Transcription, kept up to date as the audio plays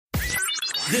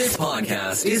This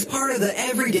podcast is part of the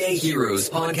Everyday Heroes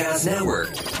Podcast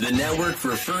Network, the network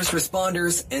for first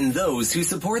responders and those who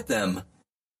support them.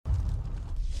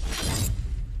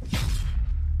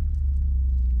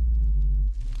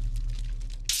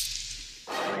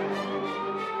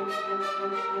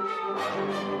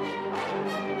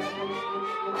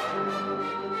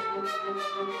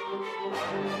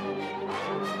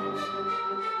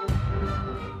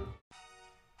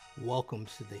 Welcome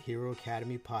to the Hero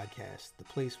Academy podcast, the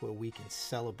place where we can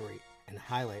celebrate and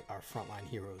highlight our frontline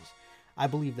heroes. I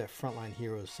believe that frontline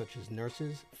heroes such as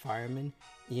nurses, firemen,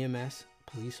 EMS,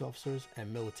 police officers,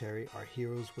 and military are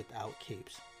heroes without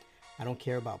capes. I don't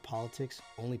care about politics,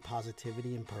 only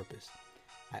positivity and purpose.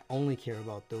 I only care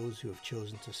about those who have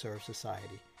chosen to serve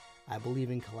society. I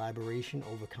believe in collaboration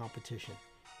over competition.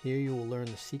 Here you will learn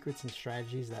the secrets and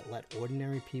strategies that let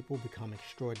ordinary people become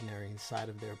extraordinary inside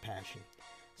of their passion.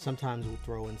 Sometimes we'll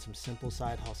throw in some simple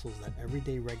side hustles that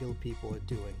everyday regular people are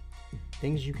doing.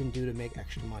 Things you can do to make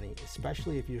extra money,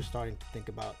 especially if you're starting to think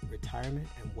about retirement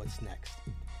and what's next.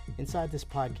 Inside this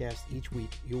podcast, each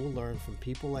week, you will learn from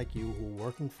people like you who are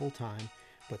working full-time,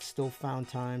 but still found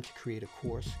time to create a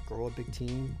course, grow a big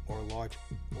team, or a large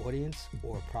audience,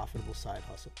 or a profitable side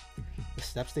hustle. The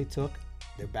steps they took,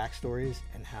 their backstories,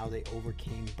 and how they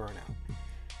overcame burnout.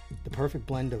 The perfect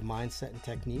blend of mindset and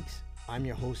techniques. I'm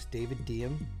your host, David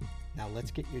Diem. Now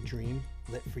let's get your dream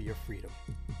lit for your freedom.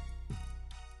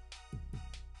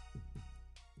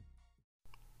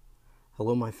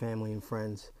 Hello, my family and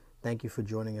friends. Thank you for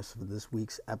joining us for this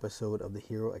week's episode of the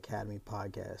Hero Academy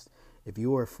podcast. If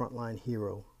you are a frontline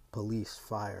hero, police,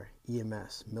 fire,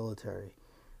 EMS, military,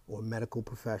 or medical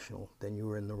professional, then you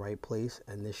are in the right place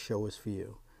and this show is for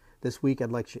you. This week,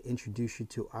 I'd like to introduce you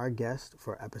to our guest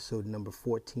for episode number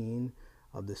 14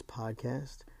 of this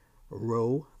podcast.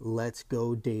 Ro Let's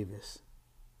Go Davis.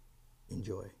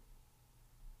 Enjoy.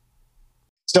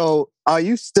 So, are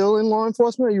you still in law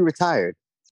enforcement or are you retired?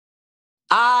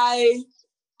 I'm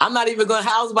not even going to,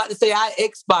 I was about to say I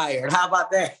expired. How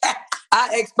about that? I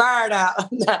expired out.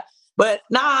 But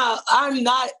nah, I'm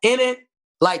not in it,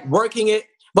 like working it.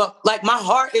 But like my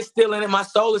heart is still in it. My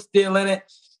soul is still in it.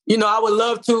 You know, I would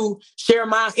love to share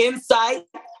my insight,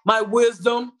 my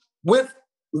wisdom with,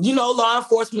 law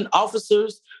enforcement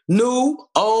officers, new,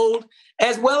 old,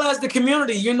 as well as the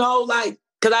community,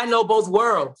 because I know both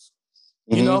worlds,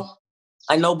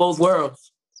 I know both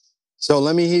worlds. So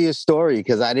let me hear your story,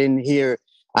 because I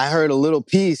heard a little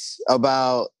piece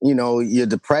about, your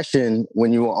depression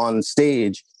when you were on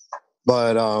stage,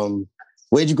 but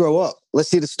where'd you grow up? Let's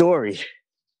see the story.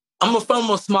 I'm from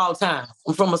a small town.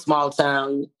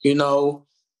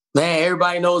 Man,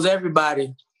 everybody knows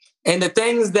everybody. And the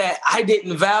things that I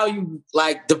didn't value,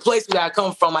 like the place where I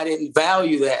come from, I didn't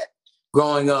value that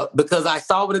growing up because I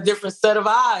saw with a different set of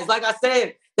eyes. Like I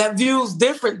said, that view's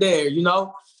different there,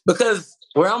 because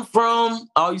where I'm from,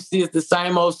 all you see is the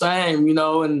same old same,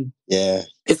 and yeah,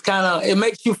 it's it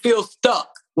makes you feel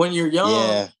stuck when you're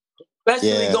young,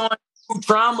 especially going through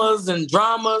traumas and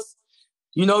dramas.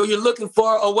 You're looking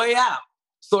for a way out,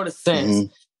 sort of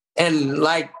sense. And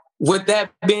like, with that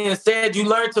being said, you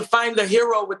learn to find the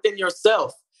hero within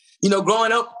yourself.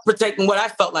 Growing up, protecting what I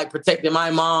felt like protecting my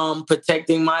mom,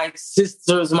 protecting my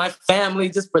sisters, my family,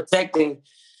 just protecting.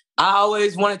 I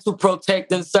always wanted to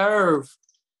protect and serve.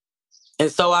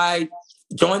 And so I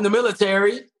joined the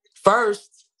military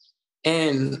first.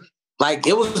 And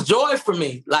it was joy for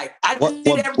me. Like I did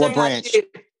everything what branch? I did.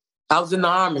 I was in the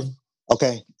Army.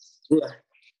 Okay. Yeah.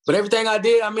 But everything I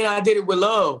did, I did it with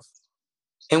love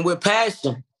and with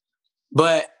passion.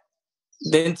 But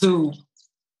then to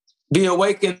be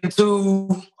awakened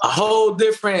to a whole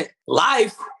different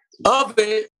life of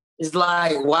it is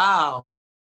like, wow,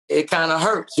 it kind of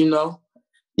hurts,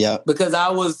 Yeah. Because I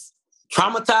was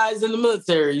traumatized in the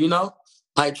military,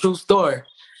 like true story.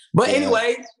 But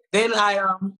anyway, then I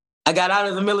got out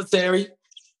of the military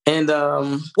and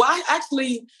I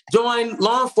actually joined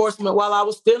law enforcement while I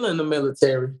was still in the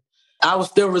military. I was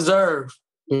still reserve,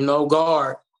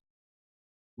 guard.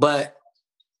 But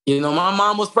my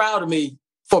mom was proud of me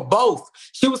for both.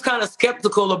 She was kind of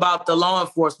skeptical about the law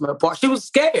enforcement part. She was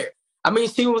scared.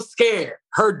 She was scared.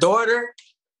 Her daughter,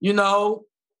 a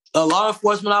law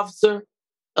enforcement officer.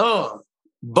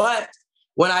 But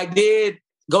when I did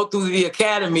go through the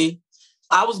academy,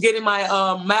 I was getting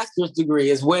my master's degree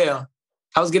as well.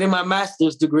 So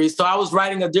I was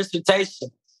writing a dissertation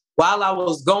while I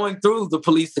was going through the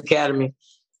police academy.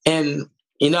 And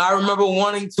I remember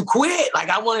wanting to quit.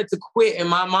 I wanted to quit, and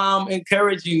my mom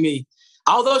encouraging me.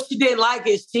 Although she didn't like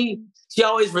it, she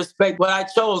always respected what I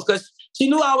chose because she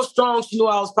knew I was strong. She knew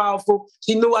I was powerful.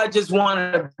 She knew I just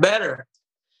wanted better.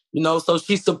 so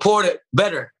she supported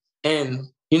better. And,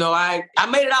 I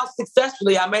made it out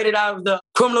successfully. I made it out of the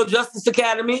Criminal Justice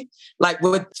Academy. Like,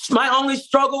 my only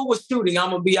struggle was shooting. I'm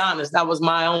going to be honest. That was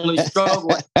my only struggle.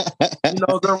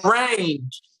 The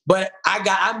range. But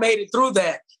I made it through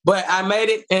that. But I made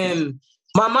it, and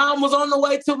my mom was on the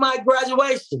way to my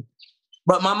graduation.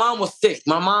 But my mom was sick.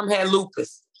 My mom had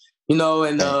lupus, and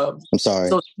I'm sorry.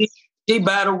 So she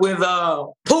battled with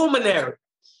pulmonary.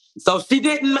 So she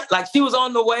didn't, she was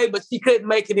on the way, but she couldn't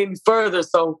make it any further.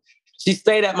 So she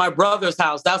stayed at my brother's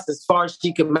house. That's as far as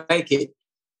she could make it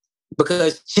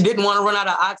because she didn't want to run out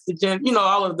of oxygen,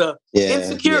 all of the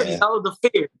insecurities, all of the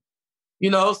fear,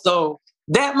 so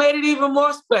that made it even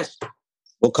more special.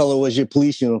 What color was your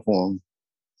police uniform?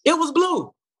 It was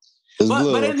blue.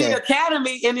 But in the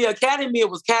academy, it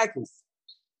was khakis.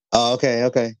 Oh,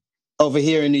 okay. Over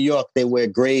here in New York, they wear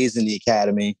grays in the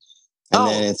academy. And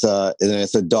then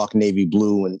it's a dark navy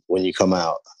blue when you come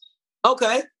out.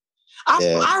 Okay.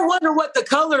 I wonder what the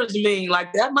colors mean.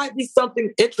 Like, that might be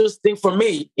something interesting for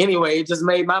me. Anyway, it just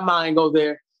made my mind go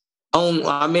there.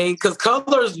 Because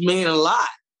colors mean a lot,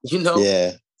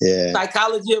 Yeah.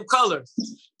 Psychology of colors.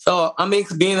 So,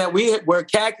 being that we wear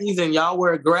khakis and y'all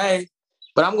wear gray,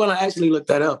 but I'm going to actually look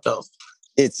that up, though.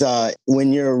 It's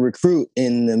when you're a recruit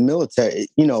in the military,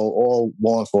 all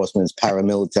law enforcement is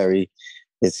paramilitary.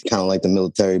 It's kind of like the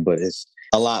military, but it's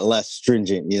a lot less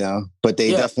stringent, But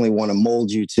they definitely want to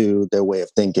mold you to their way of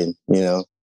thinking,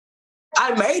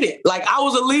 I made it. Like, I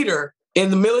was a leader. In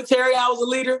the military, I was a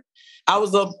leader. I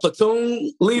was a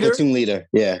platoon leader. Platoon leader,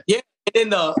 yeah. Yeah. And in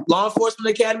the law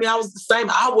enforcement academy, I was the same.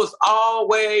 I was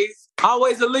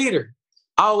always a leader.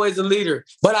 Always a leader.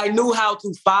 But I knew how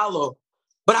to follow.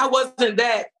 But I wasn't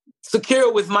that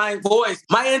secure with my voice,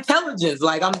 my intelligence.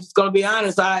 Like, I'm just going to be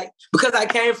honest. Because I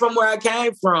came from where I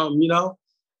came from,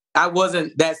 I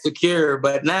wasn't that secure.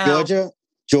 But now...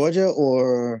 Georgia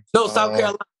or... No, South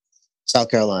Carolina. South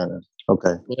Carolina.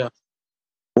 Okay. Yeah.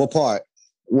 What part?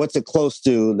 What's it close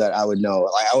to that I would know?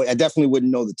 Like, I definitely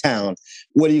wouldn't know the town.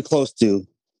 What are you close to,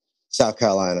 South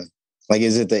Carolina? Like,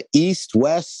 is it the east,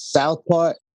 west, south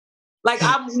part? Like,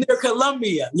 I'm near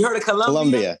Columbia. You heard of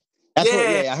Columbia?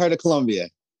 Columbia. I heard of Columbia.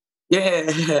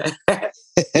 Yeah.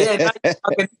 That's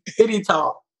fucking city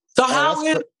talk. So how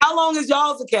long is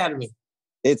y'all's academy?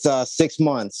 It's 6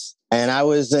 months. And I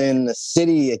was in the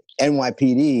city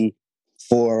NYPD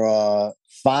for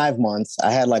 5 months.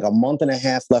 I had like a month and a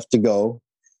half left to go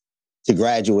to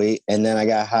graduate. And then I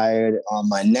got hired on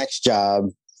my next job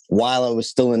while I was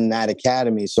still in that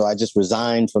academy. So I just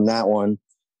resigned from that one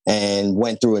and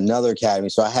went through another academy.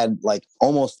 So I had like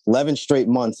almost 11 straight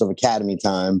months of academy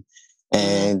time.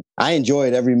 And I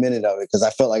enjoyed every minute of it because I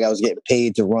felt like I was getting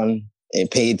paid to run and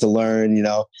paid to learn,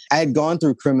 I had gone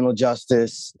through criminal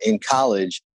justice in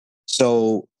college.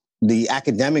 So the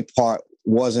academic part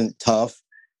wasn't tough.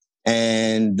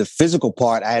 And the physical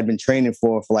part I had been training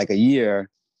for like a year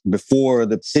before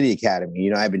the city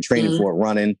academy. I had been training for it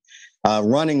running.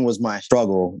 Running was my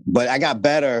struggle, but I got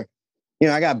better.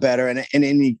 I got better. And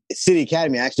in the city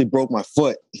academy, I actually broke my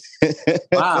foot.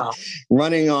 Wow.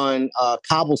 Running on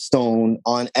cobblestone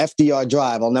on FDR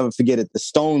Drive. I'll never forget it. The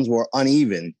stones were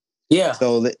uneven. Yeah.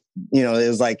 So that, it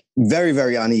was like very,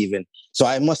 very uneven. So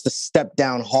I must have stepped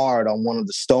down hard on one of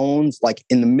the stones, like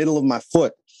in the middle of my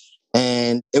foot.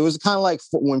 And it was kind of like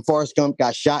when Forrest Gump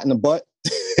got shot in the butt.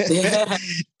 Yeah.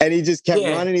 And he just kept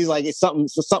running. He's like, something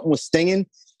was stinging.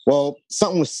 Well,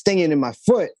 something was stinging in my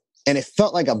foot. And it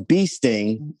felt like a bee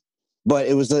sting, but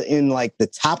it was in like the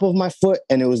top of my foot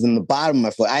and it was in the bottom of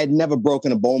my foot. I had never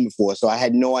broken a bone before, so I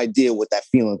had no idea what that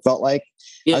feeling felt like.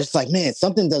 Yeah. I was just like, man,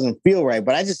 something doesn't feel right.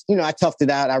 But I just, I toughed it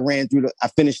out. I ran through I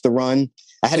finished the run.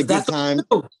 I had a good time.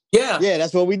 Yeah. Yeah,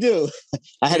 that's what we do.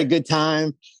 I had a good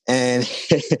time. And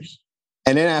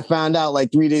and then I found out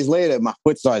like 3 days later, my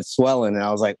foot started swelling. And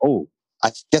I was like, oh, I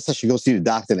guess I should go see the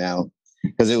doctor now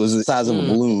because it was the size of a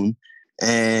balloon.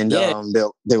 And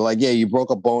they were like, yeah, you broke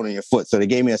a bone in your foot. So they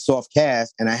gave me a soft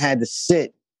cast and I had to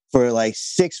sit for like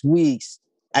 6 weeks.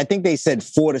 I think they said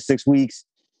 4 to 6 weeks.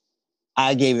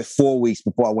 I gave it 4 weeks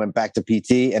before I went back to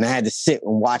PT, and I had to sit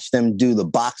and watch them do the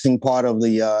boxing part of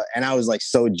and I was like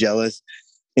so jealous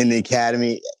in the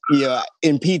academy.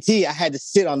 In PT, I had to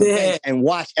sit on the bench and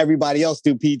watch everybody else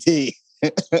do PT.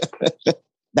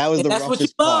 That was the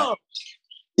roughest part.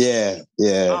 Yeah.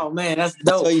 Oh man, that's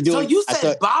dope. So you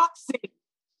said boxing.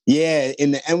 Yeah,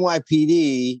 in the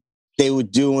NYPD, they were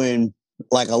doing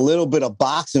like a little bit of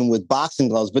boxing with boxing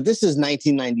gloves, but this is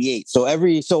 1998. So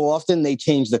every so often they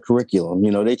change the curriculum.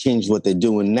 They change what they're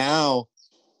doing now.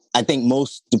 I think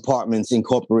most departments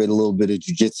incorporate a little bit of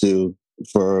jiu-jitsu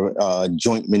for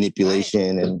joint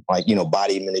manipulation and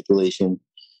body manipulation.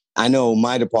 I know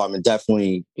my department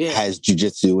definitely has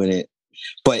jujitsu in it.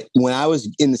 But when I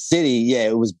was in the city, yeah,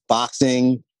 it was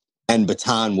boxing and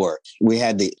baton work. We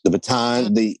had the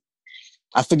baton,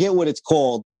 I forget what it's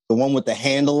called, the one with the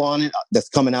handle on it that's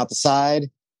coming out the side,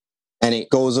 and it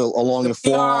goes along the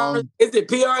forearm. Is it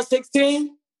PR-16?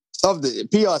 Of the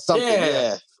PR something,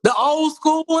 yeah. The old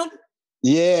school one?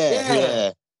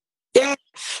 Yeah.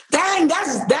 Dang,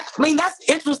 that's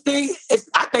interesting.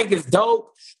 I think it's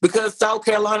dope because South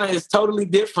Carolina is totally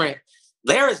different.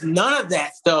 There is none of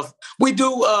that stuff. We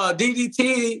do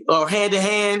DDT or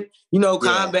hand-to-hand,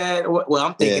 combat. Well,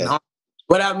 I'm thinking,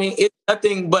 but I mean, it's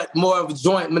nothing but more of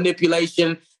joint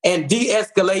manipulation and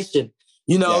de-escalation.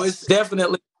 It's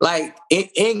definitely like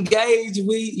engage.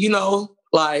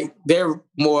 Like they're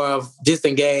more of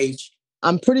disengage.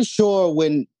 I'm pretty sure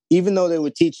even though they were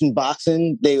teaching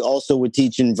boxing, they also were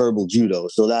teaching verbal judo.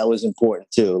 So that was important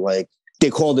too. Like they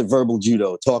called it verbal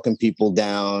judo, talking people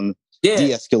down,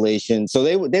 de-escalation. So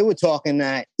they were talking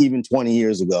that even 20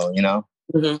 years ago,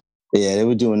 Mm-hmm. Yeah, they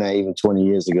were doing that even 20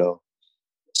 years ago.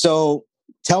 So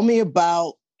tell me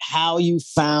about how you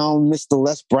found Mr.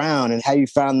 Les Brown and how you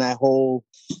found that whole,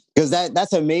 because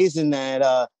that's amazing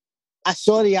that I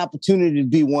saw the opportunity to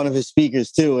be one of his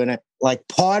speakers too. And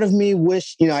part of me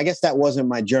wish, I guess that wasn't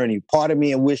my journey. Part of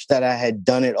me, I wish that I had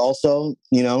done it also,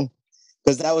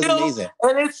 because that was amazing.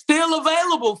 And it's still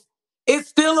available. It's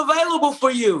still available for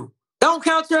you. Don't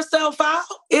count yourself out.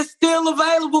 It's still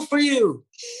available for you.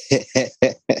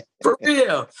 For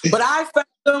real. But I found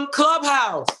them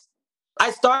Clubhouse.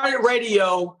 I started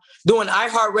radio, doing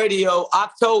iHeartRadio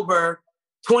October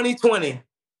 2020.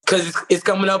 Because it's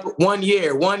coming up 1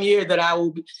 year that I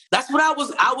will be. That's what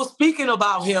I was speaking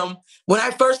about him when I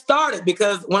first started,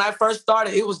 because when I first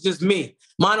started, it was just me,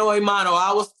 mano a mano.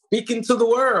 I was speaking to the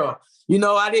world.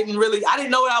 I didn't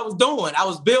know what I was doing. I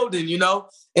was building,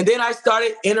 and then I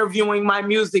started interviewing my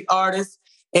music artists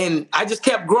and I just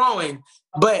kept growing.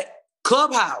 But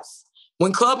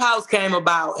when Clubhouse came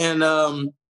about and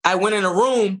I went in a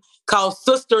room called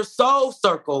Sister Soul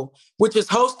Circle, which is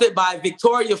hosted by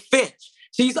Victoria Finch.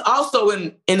 She's also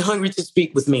in Hungry to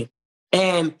Speak with me.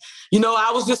 And,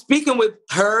 I was just speaking with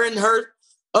her and her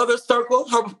other circle,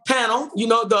 her panel,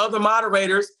 the other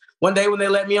moderators one day when they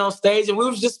let me on stage, and we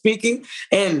was just speaking.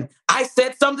 And I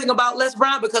said something about Les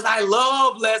Brown because I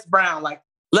love Les Brown. Like,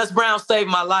 Les Brown saved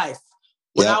my life.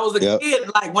 When I was a kid,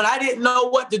 like when I didn't know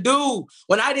what to do,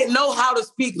 when I didn't know how to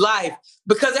speak life,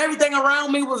 because everything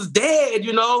around me was dead,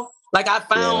 Like I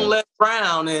found Les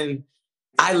Brown and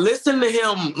I listened to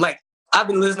him. Like I've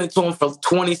been listening to him for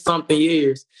 20-something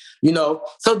years,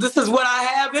 So this is what I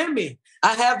have in me.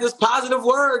 I have this positive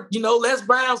word, Les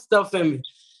Brown stuff in me.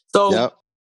 So,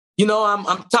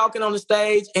 I'm talking on the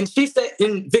stage and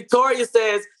and Victoria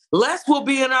says, Les will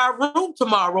be in our room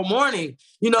tomorrow morning,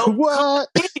 What?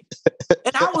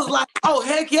 And I was like, oh,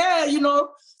 heck yeah,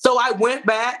 So I went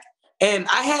back and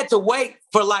I had to wait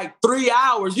for like 3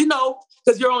 hours,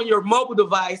 because you're on your mobile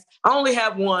device. I only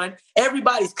have one.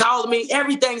 Everybody's calling me.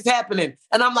 Everything's happening.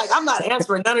 And I'm like, I'm not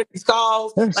answering none of these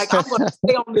calls. Like, I'm going to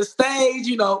stay on this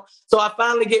stage, So I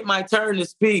finally get my turn to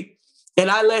speak. And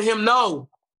I let him know,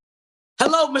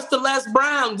 hello, Mr. Les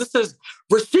Brown. This is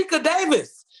Rashika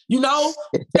Davis,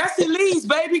 Jesse Lee's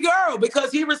baby girl,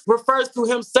 because he refers to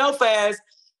himself as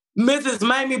Mrs.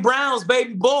 Mamie Brown's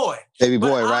baby boy. Baby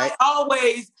boy, right?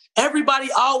 Everybody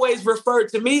always referred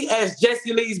to me as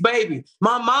Jesse Lee's baby.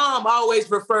 My mom always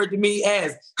referred to me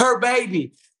as her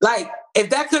baby. Like, if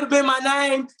that could have been my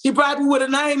name, she probably would have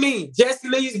named me Jesse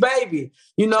Lee's baby.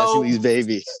 Jesse Lee's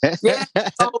baby. Yeah.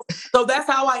 So that's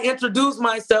how I introduced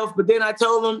myself. But then I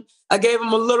gave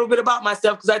them a little bit about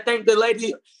myself, because I think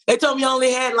they told me I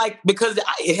only had because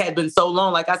it had been so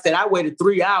long. Like I said, I waited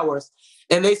 3 hours.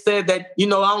 And they said that,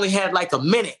 I only had like a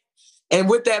minute. And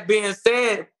with that being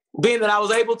said, being that I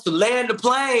was able to land the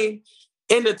plane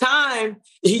in the time,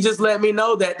 he just let me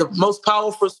know that the most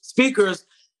powerful speakers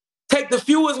take the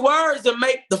fewest words and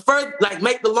make the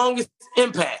longest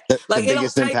impact. The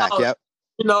biggest impact, yep.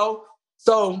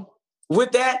 So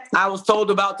with that, I was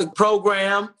told about the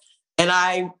program and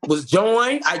I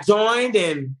joined,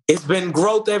 and it's been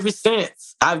growth ever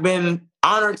since. I've been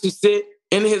honored to sit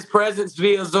in his presence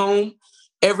via Zoom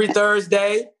every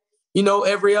Thursday,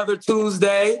 every other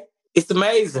Tuesday. It's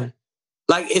amazing.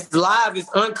 Like, it's live, it's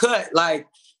uncut. Like,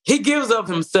 he gives of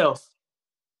himself,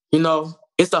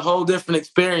 It's a whole different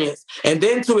experience. And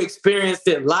then to experience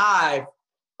it live,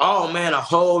 oh man, a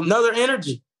whole nother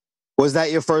energy. Was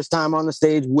that your first time on the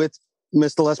stage with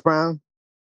Mr. Les Brown?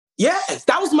 Yes,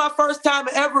 that was my first time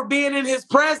ever being in his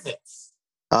presence.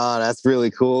 Oh, that's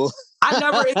really cool. I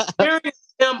never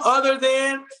experienced him other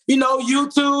than,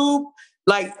 YouTube,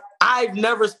 Like, I've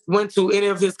never went to any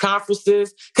of his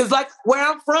conferences because, like, where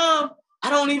I'm from, I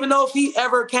don't even know if he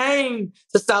ever came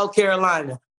to South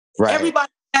Carolina. Right.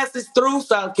 Everybody passes through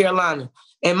South Carolina.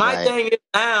 And my thing is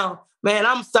now, man,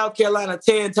 I'm South Carolina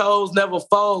 10 toes, never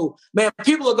fold. Man,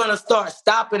 people are going to start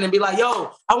stopping and be like,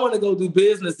 yo, I want to go do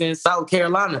business in South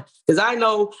Carolina. Because I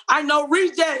know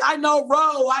Reject, I know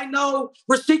Roe, I know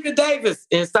Rashika Davis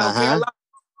in South Carolina.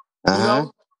 You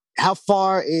know? How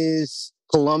far is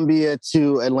Columbia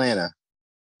to Atlanta?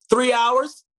 3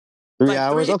 hours. 3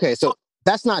 hours? Okay, so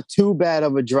that's not too bad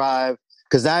of a drive.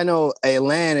 Because I know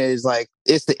Atlanta is like,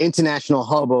 it's the international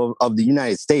hub of the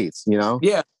United States, you know?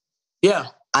 Yeah. Yeah.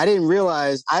 I didn't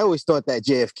realize, I always thought that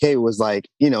JFK was like,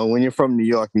 you know, when you're from New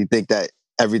York, you think that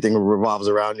everything revolves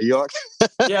around New York.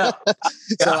 Yeah.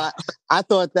 So I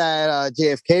thought that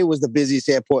JFK was the busiest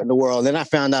airport in the world. Then I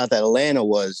found out that Atlanta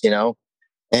was, you know,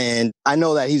 and I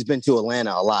know that he's been to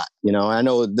Atlanta a lot, you know, I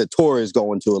know the tour is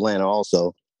going to Atlanta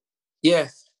also.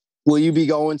 Yes. Will you be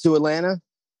going to Atlanta?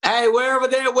 Hey, wherever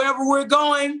we're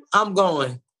going, I'm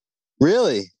going.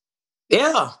 Really?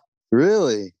 Yeah.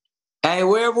 Really? Hey,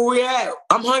 wherever we're at,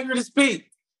 I'm hungry to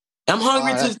speak. I'm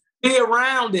hungry to be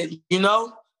around it, you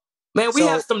know? Man, we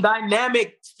have some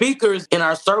dynamic speakers in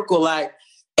our circle. Like,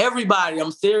 everybody,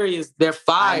 I'm serious, they're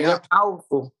fire, they're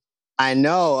powerful. I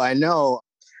know.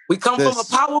 We come from a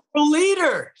powerful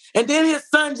leader. And then his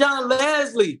son, John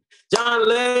Leslie. John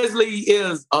Leslie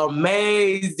is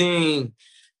amazing.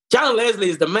 John Leslie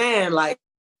is the man. Like,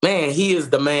 man, he is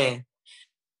the man.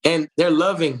 And they're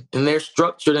loving and they're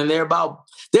structured and they're about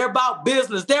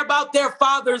business. They're about their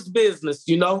father's business,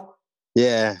 you know?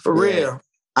 Yeah. For real.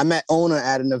 I met Ona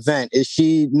at an event. Is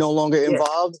she no longer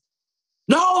involved?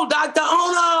 No, Dr.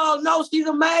 Ona. No, she's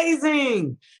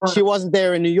amazing. She wasn't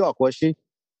there in New York, was she?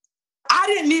 I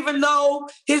didn't even know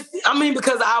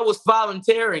because I was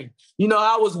volunteering. You know,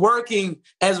 I was working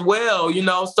as well, you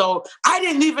know, so I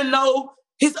didn't even know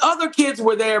his other kids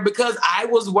were there because I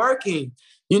was working.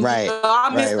 You know, I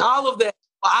missed all of that.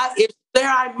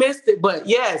 I missed it. But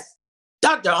yes,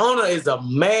 Dr. Ona is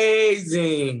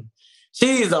amazing.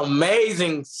 She's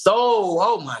amazing. So,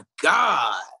 oh my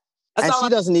God. And she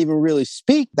doesn't even really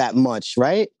speak that much,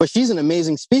 right? But she's an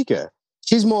amazing speaker.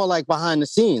 She's more like behind the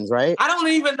scenes, right? I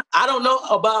don't know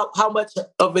about how much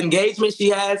of engagement she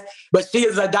has, but she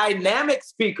is a dynamic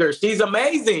speaker. She's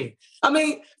amazing. I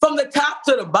mean, from the top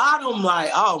to the bottom,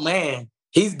 like, oh man,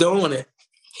 he's doing it.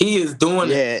 He is doing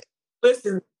it.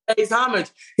 Listen, pays homage.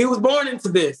 He was born into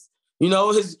this. You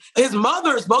know, his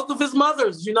mothers, both of his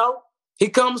mothers, you know, he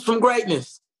comes from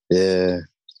greatness. Yeah.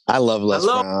 I love Les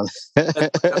Brown.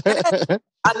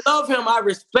 I love him. I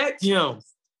respect him.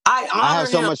 I have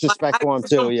so much respect for him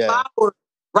too. Yeah.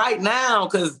 Right now,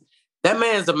 because that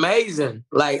man's amazing.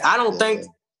 Like, I don't think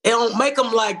it don't make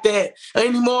him like that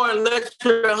anymore unless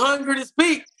you're hungry to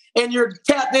speak and you're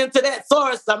tapped into that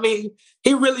source. I mean,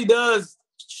 he really does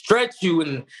stretch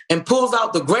you and pulls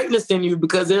out the greatness in you,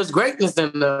 because there's greatness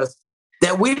in us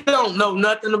that we don't know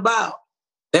nothing about,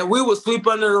 that we will sweep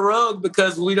under the rug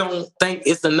because we don't think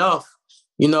it's enough,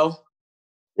 you know?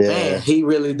 Yeah. Man, he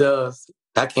really does.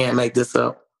 I can't make this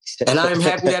up. And I'm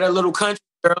happy that a little country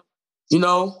girl, you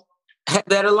know, had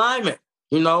that alignment,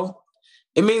 you know?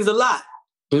 It means a lot.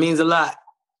 It means a lot.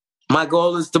 My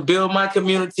goal is to build my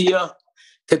community up,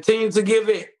 continue to give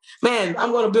it. Man,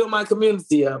 I'm going to build my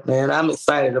community up, man. I'm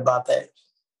excited about that.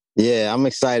 Yeah, I'm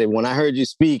excited. When I heard you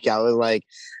speak, I was like,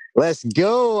 let's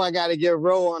go. I got to get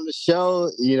Ro on the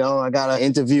show. You know, I got to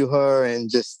interview her and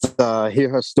just hear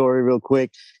her story real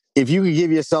quick. If you could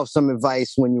give yourself some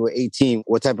advice when you were 18,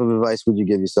 what type of advice would you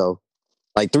give yourself?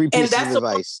 Like 3 pieces of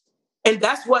advice. And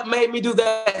that's what made me do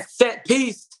that set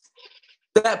piece.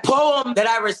 That poem that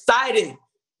I recited,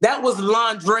 that was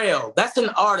Londrelle. That's an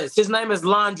artist. His name is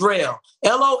Londrelle.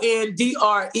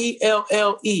 Londrelle.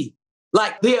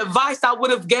 Like, the advice I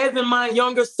would have given my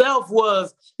younger self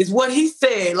is what he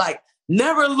said. Like,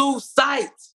 never lose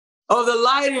sight of the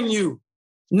light in you.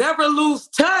 Never lose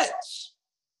touch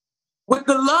with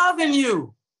the love in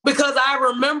you. Because I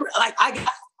remember, like, I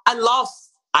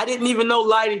didn't even know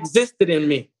light existed in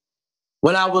me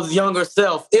when I was younger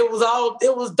self. It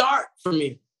was dark for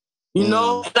me, you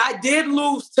know? And I did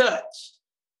lose touch.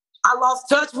 I lost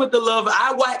touch with the love.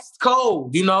 I waxed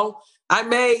cold, you know? I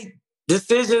made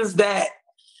decisions that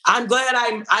I'm glad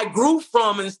I grew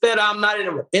from. Instead, I'm not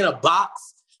in a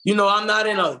box. You know, I'm not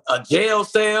in a jail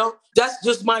cell. That's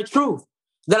just my truth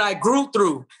that I grew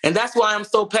through. And that's why I'm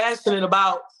so passionate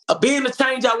about being the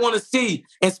change I want to see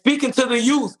and speaking to the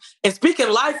youth and speaking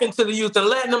life into the youth and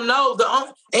letting them know.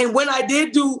 And when I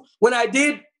did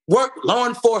work law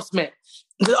enforcement,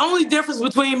 the only difference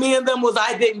between me and them was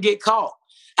I didn't get caught.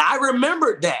 I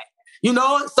remembered that,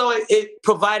 so it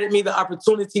provided me the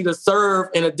opportunity to serve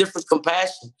in a different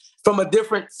compassion from a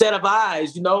different set of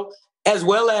eyes, as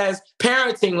well as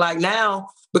parenting like now,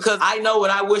 because I know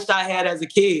what I wish I had as a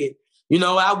kid.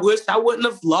 I wish I wouldn't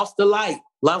have lost the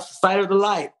sight of the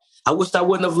light. I wish I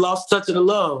wouldn't have lost touch of the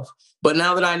love. But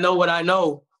now that I know what I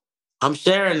know, I'm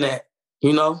sharing that,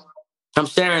 I'm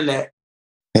sharing that.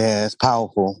 Yeah, it's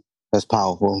powerful. That's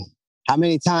powerful. How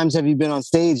many times have you been on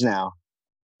stage now?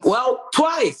 Well,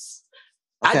 twice.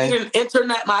 Okay. I did an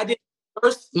internet.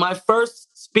 My first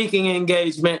speaking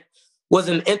engagement was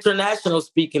an international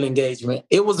speaking engagement.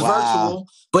 It was virtual,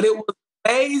 but it was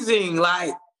amazing.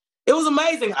 Like, it was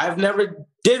amazing. I've never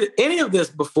did any of this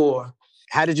before.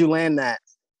 How did you land that?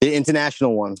 The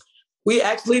international one? We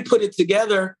actually put it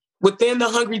together within the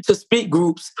Hungry to Speak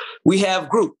groups. We have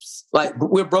groups, like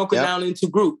we're broken down into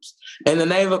groups. And the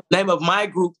name of my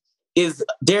group is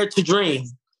Dare to Dream.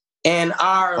 And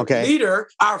our leader,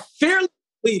 our fearless,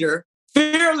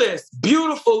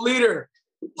 beautiful leader,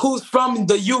 who's from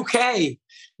the UK,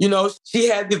 she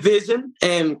had the vision,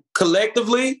 and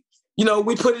collectively,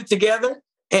 we put it together,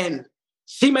 and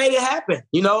she made it happen,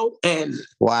 and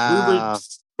we were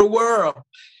the world.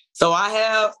 So I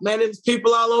have managed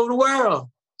people all over the world.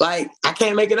 Like, I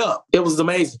can't make it up. It was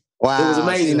amazing. Wow. It was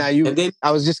amazing. See, I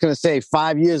was just going to say,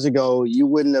 5 years ago, you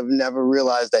wouldn't have never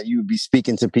realized that you would be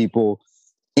speaking to people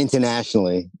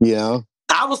internationally,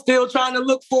 I was still trying to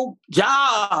look for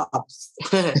jobs,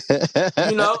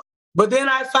 But then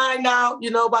I find out,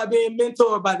 by being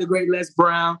mentored by the great Les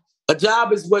Brown, a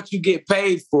job is what you get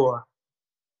paid for.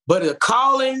 But a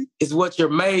calling is what you're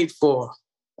made for.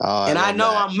 Oh, and I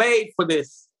know I'm made for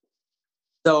this.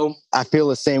 So I feel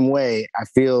the same way. I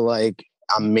feel like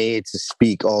I'm made to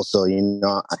speak also,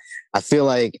 I feel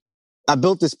like I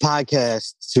built this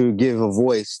podcast to give a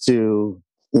voice to,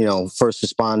 first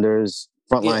responders,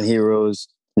 frontline heroes,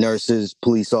 nurses,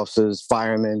 police officers,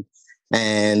 firemen,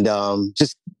 and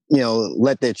just,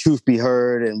 let their truth be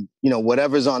heard, and,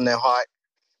 whatever's on their heart,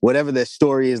 whatever their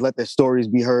story is, let their stories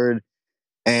be heard.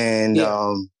 And,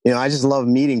 I just love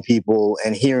meeting people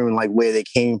and hearing like where they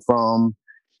came from.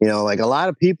 Like a lot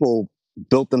of people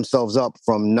built themselves up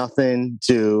from nothing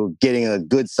to getting a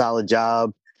good, solid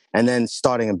job and then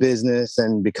starting a business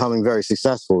and becoming very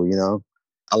successful.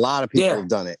 A lot of people have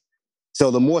done it. So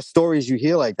the more stories you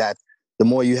hear like that, the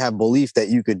more you have belief that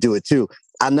you could do it too.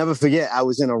 I'll never forget, I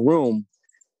was in a room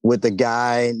with a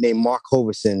guy named Mark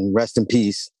Hoverson, rest in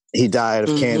peace. He died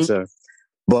of cancer.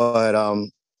 But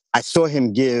I saw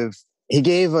him he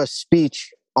gave a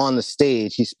speech on the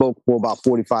stage. He spoke for about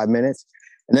 45 minutes.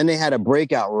 And then they had a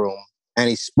breakout room. And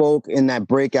he spoke in that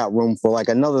breakout room for like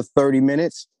another 30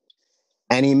 minutes.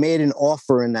 And he made an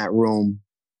offer in that room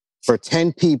for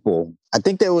 10 people. I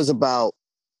think there was about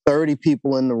 30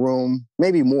 people in the room,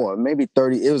 maybe more, maybe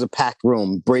 30. It was a packed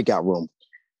room, breakout room,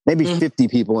 maybe 50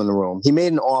 people in the room. He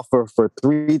made an offer for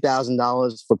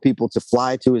 $3,000 for people to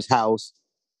fly to his house.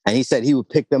 And he said he would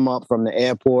pick them up from the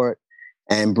airport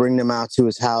and bring them out to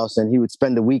his house. And he would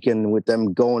spend the weekend with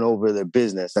them going over their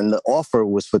business. And the offer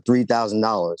was for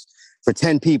 $3,000 for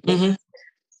 10 people.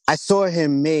 I saw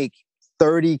him make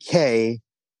 $30K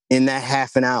in that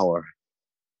half an hour.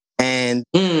 And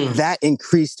that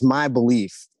increased my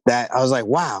belief that I was like,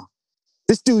 wow,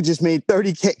 this dude just made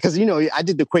 $30K. Because, I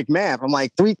did the quick math. I'm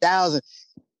like, 3,000.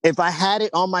 If I had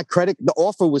it on my credit, the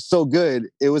offer was so good.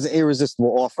 It was an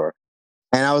irresistible offer.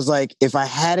 And I was like, if I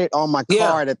had it on my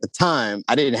card at the time,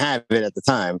 I didn't have it at the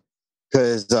time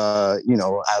because, I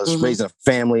was raising a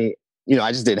family.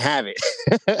 I just didn't have it.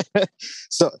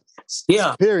 So,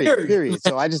 period.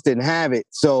 So I just didn't have it.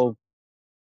 So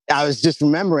I was just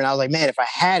remembering, I was like, man, if I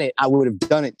had it, I would have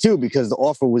done it too because the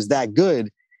offer was that good.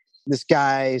 This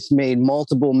guy's made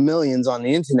multiple millions on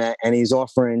the internet and he's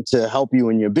offering to help you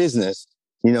in your business.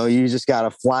 You just got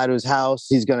to fly to his house.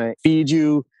 He's going to feed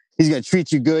you. He's going to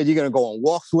treat you good. You're going to go on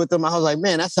walks with him. I was like,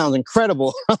 man, that sounds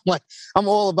incredible. I'm like, I'm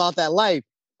all about that life.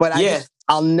 But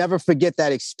I'll never forget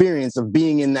that experience of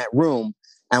being in that room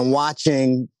and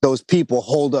watching those people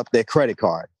hold up their credit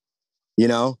card,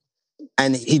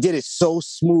 and he did it so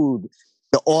smooth.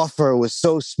 The offer was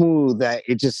so smooth that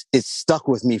it stuck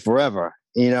with me forever,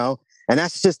 and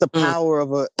that's just the power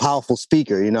of a powerful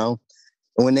speaker, And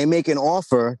when they make an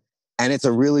offer and it's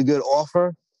a really good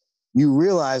offer, you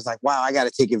realize like, wow, I got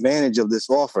to take advantage of this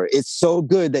offer. It's so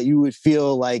good that you would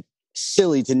feel like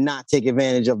silly to not take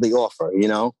advantage of the offer,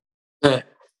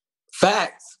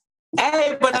 Facts.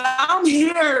 Hey, but I'm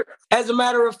here, as a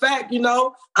matter of fact,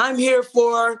 I'm here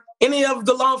for any of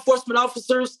the law enforcement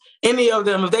officers, any of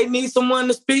them. If they need someone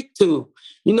to speak to,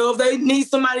 if they need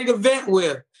somebody to vent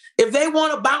with, if they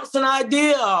want to bounce an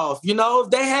idea off, if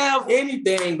they have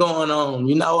anything going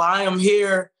on, I am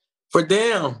here for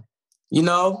them,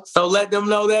 so let them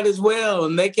know that as well.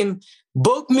 And they can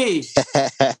book me.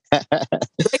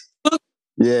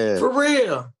 Yeah. For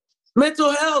real.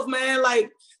 Mental health, man,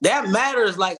 like that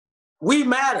matters. Like we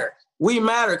matter. We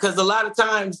matter because a lot of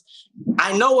times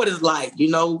I know what it's like,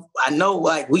 I know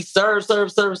like we serve,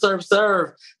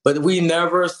 but we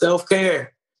never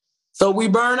self-care. So we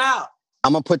burn out.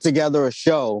 I'm going to put together a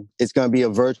show. It's going to be a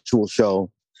virtual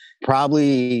show,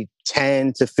 probably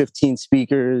 10 to 15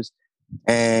 speakers.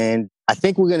 And I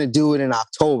think we're going to do it in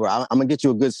October. I'm going to get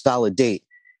you a good solid date.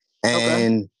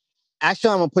 And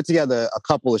actually, I'm going to put together a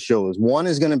couple of shows. One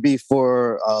is going to be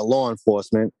for law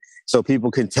enforcement, so people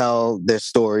can tell their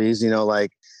stories,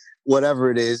 like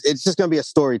whatever it is. It's just going to be a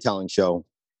storytelling show.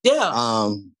 Yeah.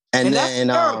 And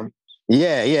then,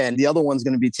 yeah. And the other one's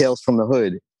going to be Tales from the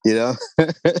Hood,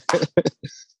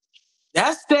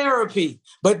 That's therapy.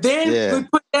 But then we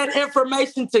put that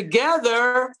information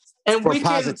together and we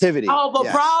can solve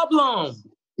a problem.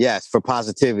 Yes, for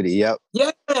positivity. Yep.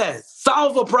 Yes.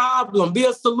 Solve a problem. Be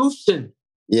a solution.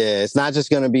 Yeah. It's not just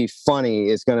going to be funny.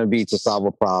 It's going to be to solve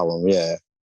a problem. Yeah.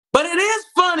 But it is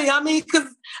funny. I mean,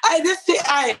 because this shit,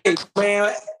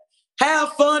 man,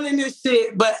 have fun in this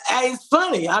shit. But it's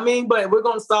funny. I mean, but we're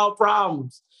going to solve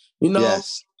problems.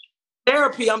 Yes.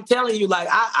 Therapy, I'm telling you, like,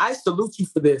 I salute you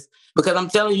for this because I'm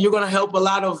telling you, you're going to help a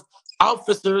lot of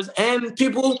officers and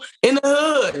people in the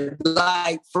hood.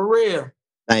 Like, for real.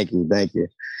 Thank you.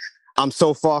 I'm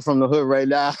so far from the hood right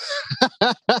now.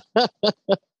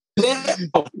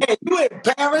 Man, you in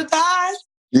paradise?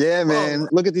 Yeah, man.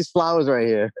 Look at these flowers right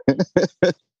here.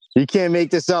 You can't make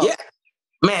this up. Yeah.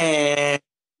 Man,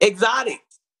 exotic.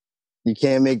 You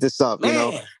can't make this up,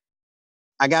 Man.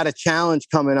 I got a challenge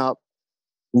coming up.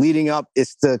 Leading up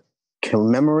is to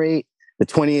commemorate the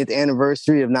 20th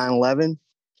anniversary of 9/11.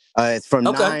 It's from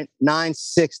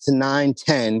 9/6 to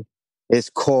 9/10. It's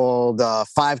called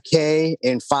 5K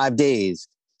in 5 days.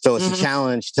 So it's a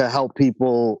challenge to help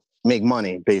people make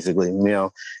money, basically,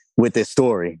 with this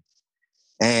story.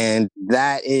 And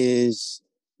that is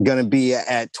going to be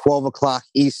at 12 o'clock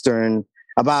Eastern,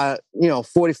 about,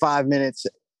 45 minutes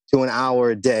to an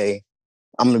hour a day.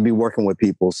 I'm going to be working with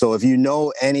people. So if you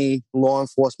know any law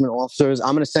enforcement officers,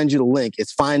 I'm going to send you the link.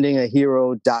 It's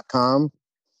findingahero.com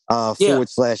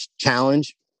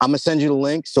 /challenge. I'm going to send you the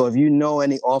link. So if you know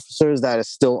any officers that are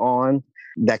still on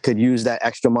that could use that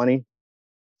extra money,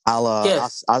 I'm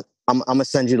going to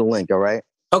send you the link. All right.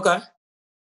 Okay.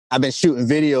 I've been shooting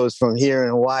videos from here in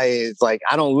Hawaii. It's like,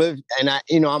 I don't live, and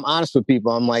I'm honest with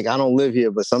people. I'm like, I don't live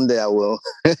here, but someday I will.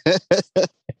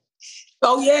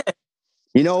 Oh yeah.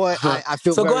 You know what? I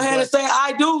feel so. Very go ahead blessed. and say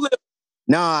I do live.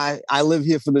 No, I live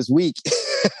here for this week.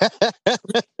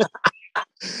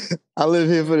 I live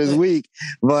here for this week,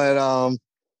 but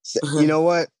you know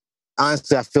what?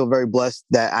 Honestly, I feel very blessed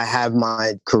that I have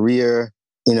my career,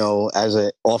 as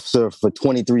an officer for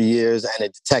 23 years and a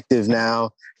detective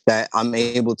now. That I'm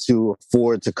able to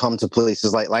afford to come to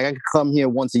places like I could come here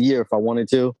once a year if I wanted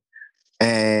to,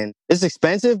 and it's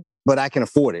expensive, but I can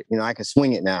afford it. I can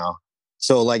swing it now.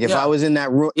 So like if I was in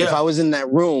that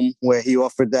room, where he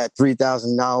offered that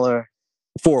 $3,000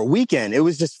 for a weekend, it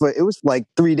was like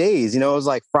 3 days. It was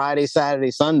like Friday,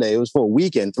 Saturday, Sunday. It was for a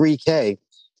weekend, $3,000.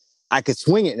 I could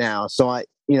swing it now. So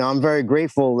I'm very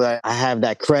grateful that I have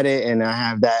that credit and I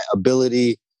have that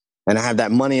ability and I have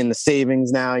that money in the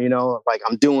savings now. Like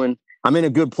I'm in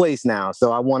a good place now.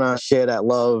 So I want to share that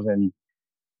love and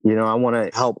I want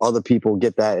to help other people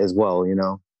get that as well.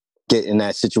 Get in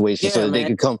that situation so that they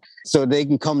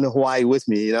can come to Hawaii with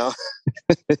me, Hop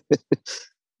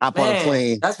on a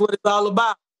plane. That's what it's all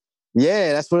about.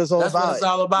 Yeah, that's what it's all that's about. What it's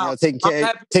all about.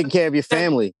 Taking care of your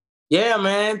family. Yeah,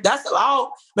 man. That's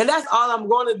all. Man, that's all I'm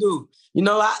going to do.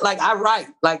 I write.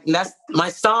 Like, that's my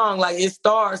song. Like, it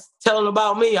starts telling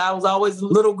about me. I was always a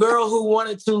little girl who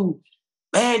wanted to,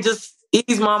 just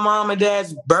ease my mom and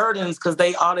dad's burdens because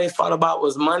all they thought about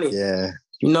was money. Yeah.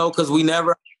 Because we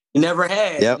never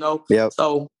had, Yep.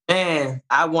 So, man,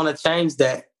 I want to change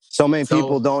that. So many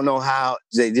people don't know how,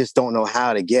 they just don't know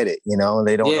how to get it, They don't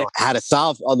know how to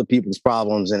solve other people's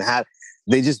problems and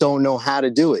they just don't know how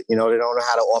to do it. They don't know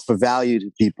how to offer value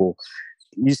to people.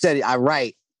 You said, I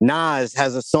write. Nas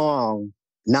has a song,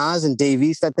 Nas and Dave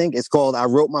East, I think. It's called I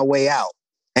Wrote My Way Out.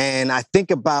 And I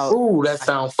think about... Ooh, that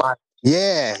sounds fun.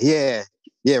 Yeah.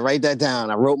 Write that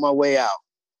down. I wrote my way out.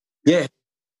 Yeah.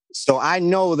 So I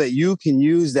know that you can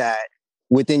use that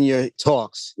within your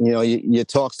talks, your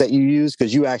talks that you use,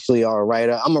 because you actually are a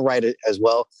writer. I'm a writer as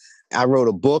well. I wrote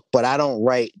a book, but I don't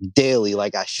write daily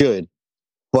like I should.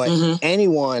 But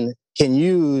anyone can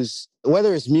use,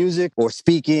 whether it's music or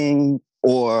speaking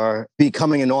or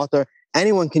becoming an author,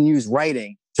 anyone can use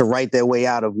writing to write their way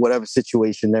out of whatever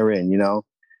situation they're in, you know?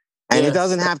 And it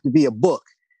doesn't have to be a book.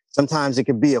 Sometimes it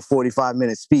could be a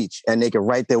 45-minute speech and they can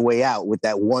write their way out with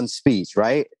that one speech,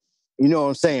 right? You know what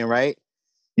I'm saying, right?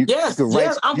 You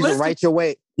can write your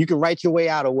way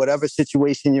out of whatever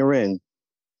situation you're in.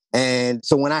 And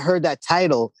so when I heard that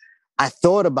title, I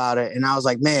thought about it and I was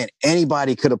like, man,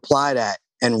 anybody could apply that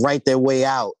and write their way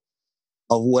out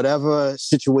of whatever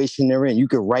situation they're in. You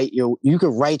could write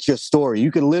your story.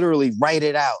 You could literally write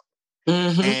it out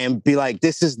and be like,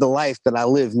 this is the life that I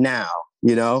live now,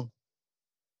 you know?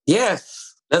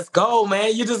 Yes. Let's go,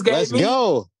 man. You just gave me. Let's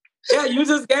go. Yeah, you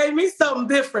just gave me something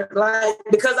different. Like,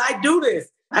 because I do this.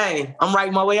 Hey, I'm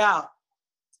writing my way out.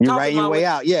 You're writing your way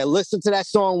out. Yeah, listen to that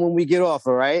song when we get off,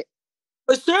 all right?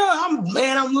 For sure. I'm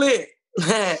lit. You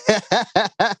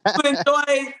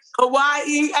enjoy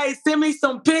Hawaii. Hey, send me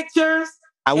some pictures.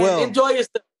 I will. Enjoy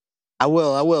yourself. I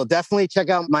will. Definitely check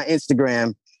out my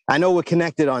Instagram. I know we're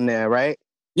connected on there, right?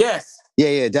 Yes.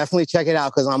 Yeah. Definitely check it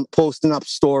out because I'm posting up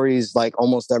stories like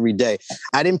almost every day.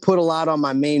 I didn't put a lot on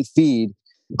my main feed.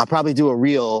 I'll probably do a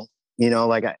reel, you know,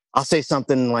 like I'll say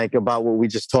something like about what we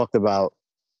just talked about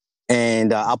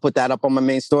and I'll put that up on my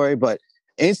main story. But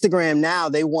Instagram now,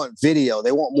 they want video.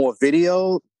 They want more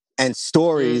video and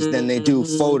stories than they do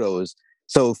photos.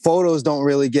 So photos don't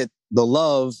really get the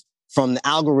love from the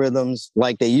algorithms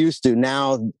like they used to.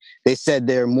 Now they said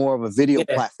they're more of a video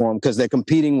platform because they're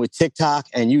competing with TikTok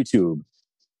and YouTube.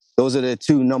 Those are the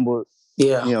two number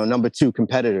two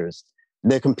competitors.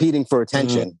 They're competing for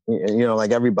attention. You know,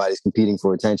 like everybody's competing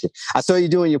for attention. I saw you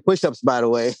doing your push-ups, by the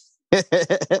way.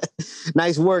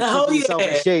 Nice work. Keeping yourself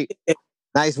in shape.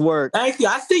 Nice work. Thank you.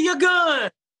 I see your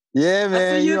gun. Yeah,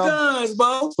 man. I see your guns,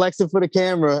 bro. Flexing for the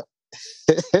camera.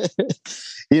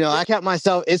 You know, I kept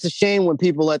myself. It's a shame when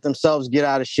people let themselves get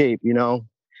out of shape, you know,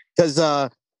 because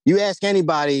you ask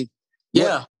anybody,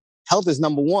 health is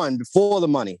number one before the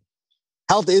money.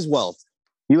 Health is wealth.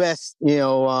 You ask,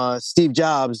 Steve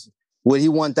Jobs, would he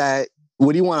want that?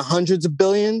 Would he want hundreds of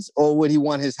billions or would he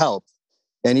want his health?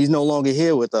 And he's no longer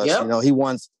here with us. Yep. You know, he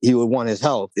would want his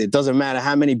health. It doesn't matter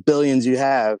how many billions you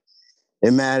have.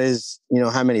 It matters,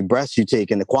 how many breaths you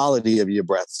take and the quality of your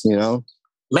breaths, you know?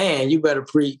 Man, you better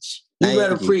preach. You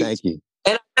better preach. Thank you.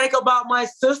 And I think about my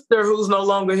sister who's no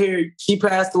longer here. She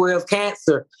passed away of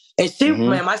cancer. And she,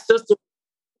 man, my sister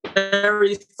was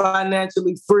very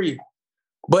financially free.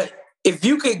 But if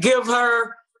you could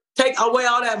take away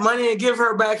all that money and give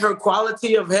her back her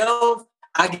quality of health,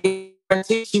 I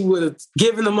guarantee she would have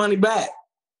given the money back.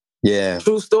 Yeah.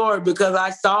 True story, because I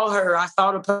saw her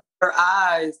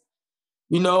eyes,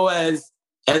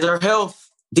 as her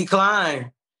health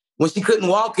declined when she couldn't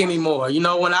walk anymore.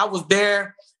 When I was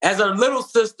there as her little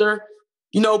sister,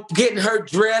 getting her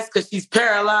dressed because she's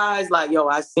paralyzed, like,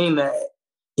 I seen that,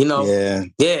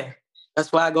 Yeah.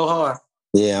 That's why I go hard.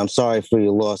 Yeah, I'm sorry for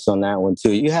your loss on that one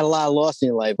too. You had a lot of loss in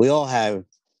your life. We all have,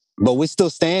 but we're still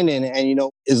standing. And,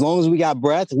 as long as we got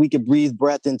breath, we can breathe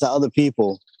breath into other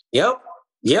people. Yep.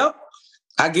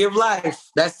 I give life.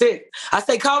 That's it. I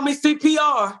say, call me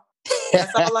CPR.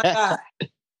 That's all I got.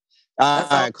 All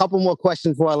right, a couple more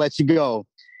questions before I let you go.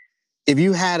 If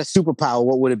you had a superpower,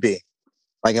 what would it be?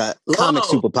 Like a comic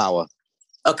superpower?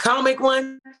 A comic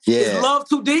one? Yeah. Is love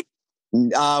too deep?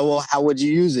 Well, how would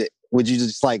you use it? Would you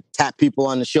just like tap people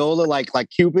on the shoulder like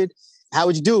Cupid? How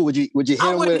would you do it? Would you hit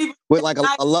them with like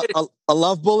a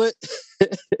love bullet?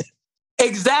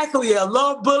 Exactly, a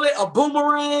love bullet, a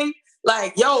boomerang,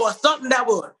 like or something that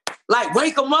would like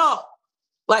wake them up.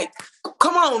 Like,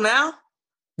 come on now,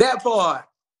 that part.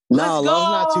 No, love's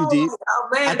not too deep. Oh,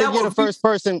 man, I think you're the first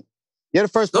person. You're the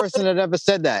first person that ever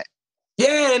said that.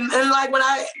 Yeah, and like when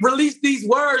I release these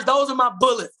words, those are my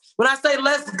bullets. When I say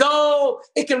let's go,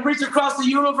 it can reach across the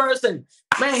universe and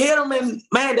man, hit them and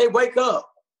man, they wake up.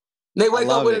 They wake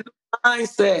up with a new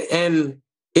mindset and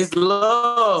it's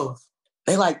love.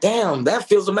 They like, damn, that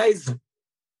feels amazing.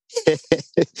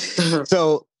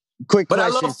 So, quick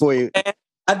question for you.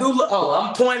 I do.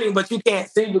 I'm pointing, but you can't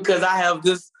see because I have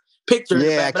this picture.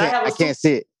 Yeah, I can't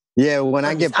see it. Yeah, when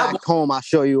I get back home, I'll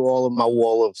show you all of my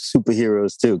wall of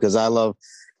superheroes too, because I love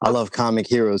comic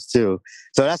heroes too.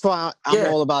 So that's why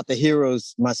I'm all about the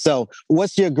heroes myself.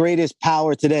 What's your greatest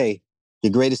power today?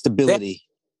 Your greatest ability?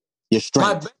 Your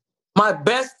strength? My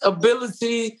best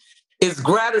ability is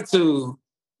gratitude.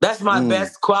 That's my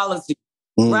best quality.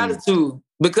 Gratitude.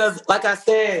 Because like I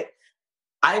said,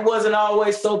 I wasn't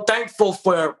always so thankful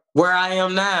for where I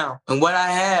am now and what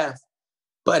I have.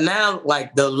 But now,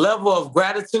 like the level of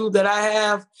gratitude that I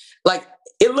have, like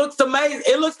it looks amazing.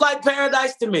 It looks like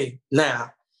paradise to me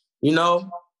now. you know?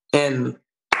 And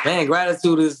man,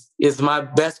 gratitude is my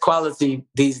best quality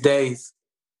these days.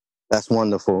 That's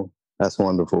wonderful. That's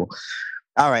wonderful.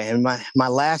 All right. And my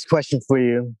last question for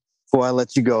you before I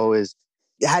let you go is,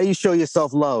 how do you show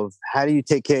yourself love? How do you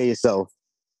take care of yourself?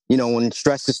 You know, when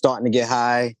stress is starting to get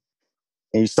high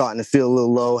and you're starting to feel a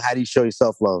little low, how do you show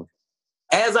yourself love?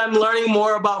 As I'm learning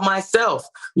more about myself,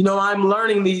 you know, I'm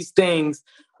learning these things.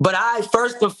 But I,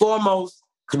 first and foremost,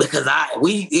 because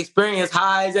we experience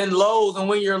highs and lows. And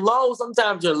when you're low,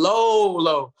 sometimes you're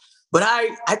low. But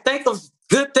I think of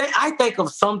good thing. I think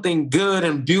of something good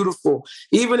and beautiful,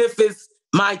 even if it's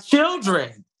my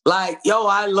children. Like, yo,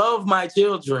 I love my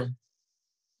children.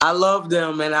 I love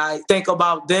them, and I think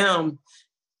about them.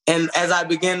 And as I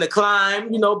begin to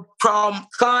climb, you know,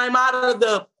 climb out of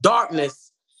the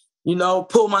darkness, you know,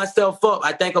 pull myself up,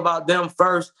 I think about them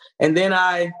first. And then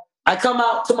I come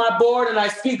out to my board and I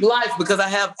speak life because I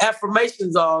have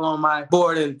affirmations all on my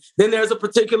board. And then there's a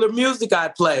particular music I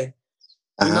play.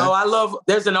 You know,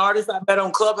 there's an artist I met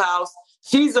on Clubhouse.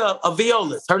 She's a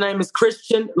violist. Her name is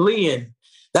Christian Leon.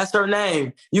 That's her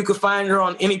name. You can find her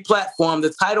on any platform. The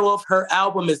title of her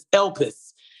album is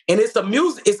Elpis. And it's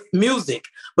music.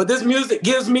 But this music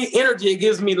gives me energy. It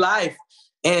gives me life.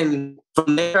 And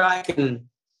from there I can,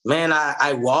 man,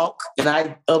 I walk and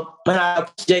I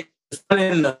appreciate the sun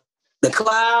and the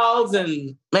clouds.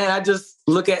 And man, I just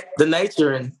look at the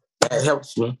nature, and that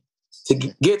helps me to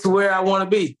get to where I want to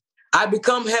be. I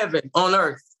become heaven on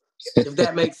earth, if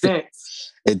that makes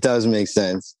sense. It does make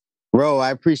sense. Ro,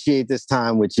 I appreciate this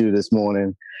time with you this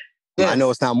morning. Yes. I know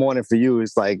it's not morning for you.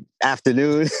 It's like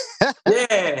afternoon.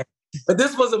 Yeah. But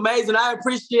this was amazing. I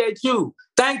appreciate you.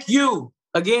 Thank you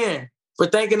again for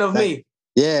thinking of me.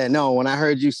 Yeah, no, when I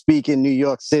heard you speak in New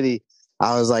York City,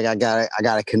 I was like, I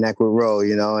gotta connect with Ro,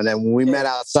 you know? And then when we met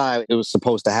outside, it was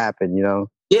supposed to happen, you know?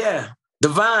 Yeah.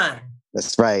 Divine.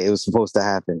 That's right. It was supposed to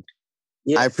happen.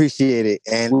 Yes. I appreciate it.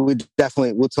 And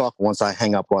we'll talk once I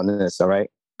hang up on this. All right.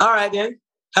 All right, then.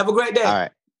 Have a great day. All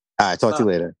right. Talk to you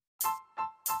later.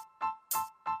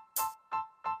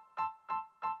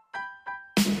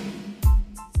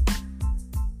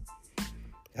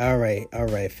 All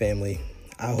right, family.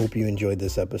 I hope you enjoyed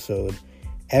this episode.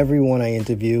 Everyone I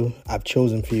interview, I've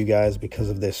chosen for you guys because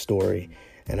of their story.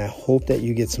 And I hope that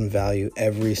you get some value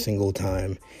every single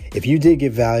time. If you did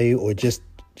get value or just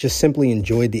simply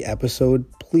enjoyed the episode,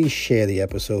 please share the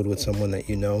episode with someone that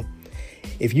you know.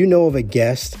 If you know of a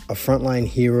guest, a frontline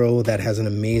hero that has an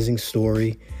amazing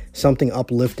story, something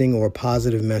uplifting or a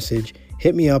positive message,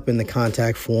 hit me up in the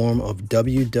contact form of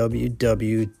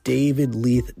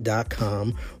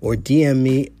www.davidleith.com or DM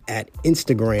me at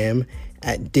Instagram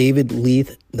at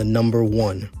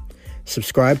davidleith1.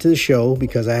 Subscribe to the show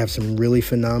because I have some really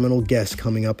phenomenal guests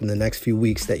coming up in the next few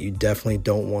weeks that you definitely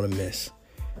don't want to miss.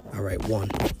 All right, 1.